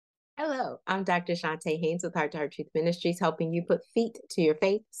Hello, I'm Dr. Shantae Haynes with Heart to Heart Truth Ministries, helping you put feet to your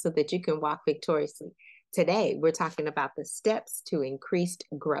faith so that you can walk victoriously. Today, we're talking about the steps to increased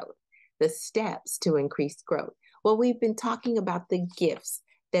growth. The steps to increased growth. Well, we've been talking about the gifts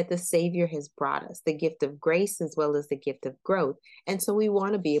that the Savior has brought us, the gift of grace as well as the gift of growth. And so we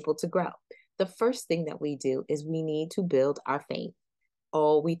want to be able to grow. The first thing that we do is we need to build our faith.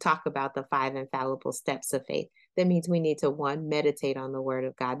 We talk about the 5 infallible steps of faith. That means we need to, one, meditate on the word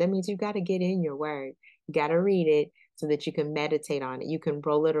of God. That means you got to get in your word. You got to read it so that you can meditate on it. You can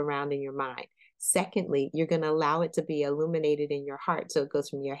roll it around in your mind. Secondly, you're going to allow it to be illuminated in your heart. So it goes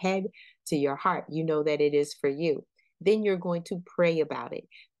from your head to your heart. You know that it is for you. Then you're going to pray about it.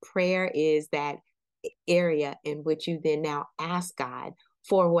 Prayer is that area in which you then now ask God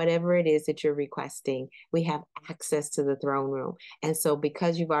for whatever it is that you're requesting. We have access to the throne room. And so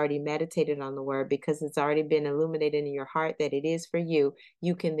because you've already meditated on the word, because it's already been illuminated in your heart that it is for you,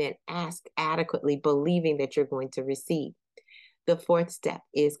 you can then ask adequately, believing that you're going to receive. The fourth step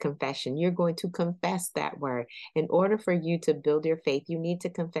is confession. You're going to confess that word. In order for you to build your faith, you need to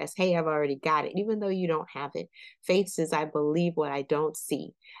confess, hey, I've already got it, even though you don't have it. Faith says, I believe what I don't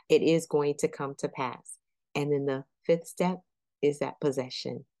see. It is going to come to pass. And then the fifth step is that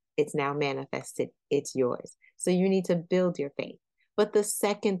possession. It's now manifested. It's yours. So you need to build your faith. But the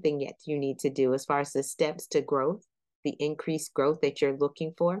second thing yet you need to do as far as the steps to growth, the increased growth that you're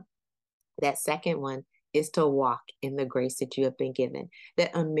looking for, that second one is to walk in the grace that you have been given,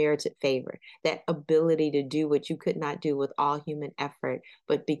 that unmerited favor, that ability to do what you could not do with all human effort,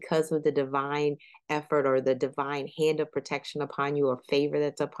 but because of the divine effort or the divine hand of protection upon you or favor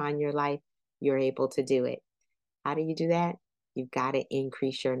that's upon your life, you're able to do it. How do you do that? You've got to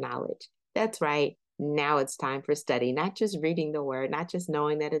increase your knowledge. That's right. Now it's time for study, not just reading the word, not just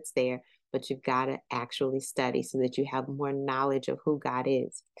knowing that it's there, but you've got to actually study so that you have more knowledge of who God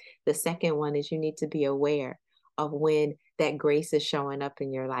is. The second one is you need to be aware of when that grace is showing up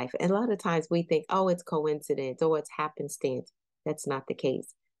in your life. And a lot of times we think, oh, it's coincidence or it's happenstance. That's not the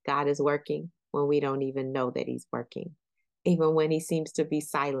case. God is working when we don't even know that he's working. Even when he seems to be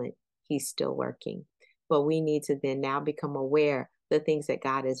silent, he's still working. But we need to then now become aware of the things that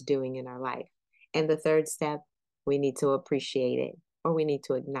God is doing in our life. And the third step, we need to appreciate it, or we need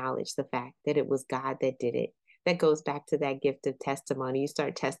to acknowledge the fact that it was God that did it. That goes back to that gift of testimony. You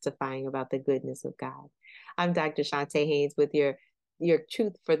start testifying about the goodness of God. I'm Dr. Shantae Haynes with your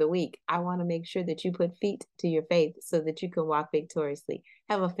truth for the week. I want to make sure that you put feet to your faith so that you can walk victoriously.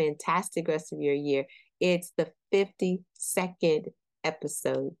 Have a fantastic rest of your year. It's the 52nd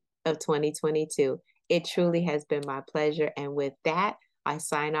episode of 2022. It truly has been my pleasure. And with that, I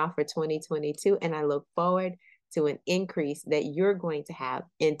sign off for 2022, and I look forward to an increase that you're going to have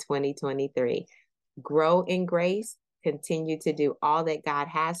in 2023. Grow in grace, continue to do all that God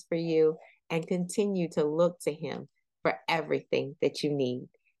has for you, and continue to look to him for everything that you need.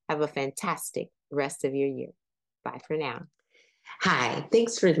 Have a fantastic rest of your year. Bye for now. Hi,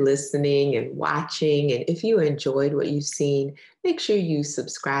 thanks for listening and watching. And if you enjoyed what you've seen, make sure you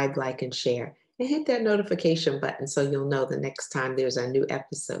subscribe, like, and share. And hit that notification button so you'll know the next time there's a new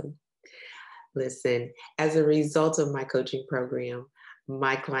episode. Listen, as a result of my coaching program,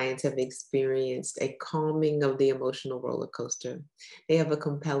 my clients have experienced a calming of the emotional roller coaster. They have a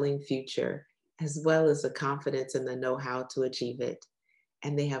compelling future, as well as the confidence and the know-how to achieve it.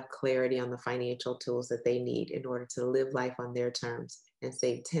 And they have clarity on the financial tools that they need in order to live life on their terms and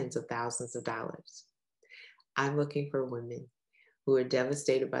save tens of thousands of dollars. I'm looking for women who are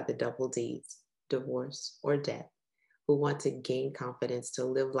devastated by the double D's, divorce or death, who want to gain confidence to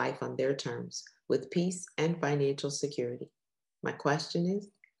live life on their terms with peace and financial security. My question is,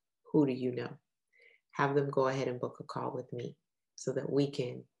 who do you know? Have them go ahead and book a call with me so that we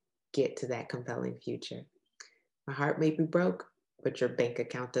can get to that compelling future. My heart may be broke, but your bank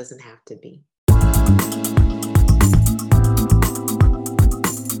account doesn't have to be.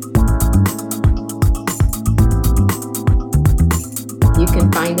 You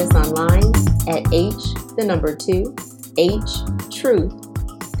can find us online at htruth.org.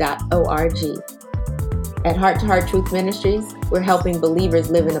 At Heart to Heart Truth Ministries, we're helping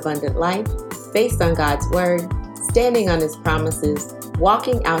believers live an abundant life based on God's word, standing on his promises,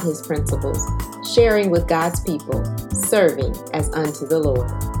 walking out his principles, sharing with God's people, serving as unto the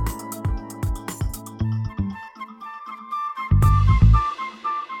Lord.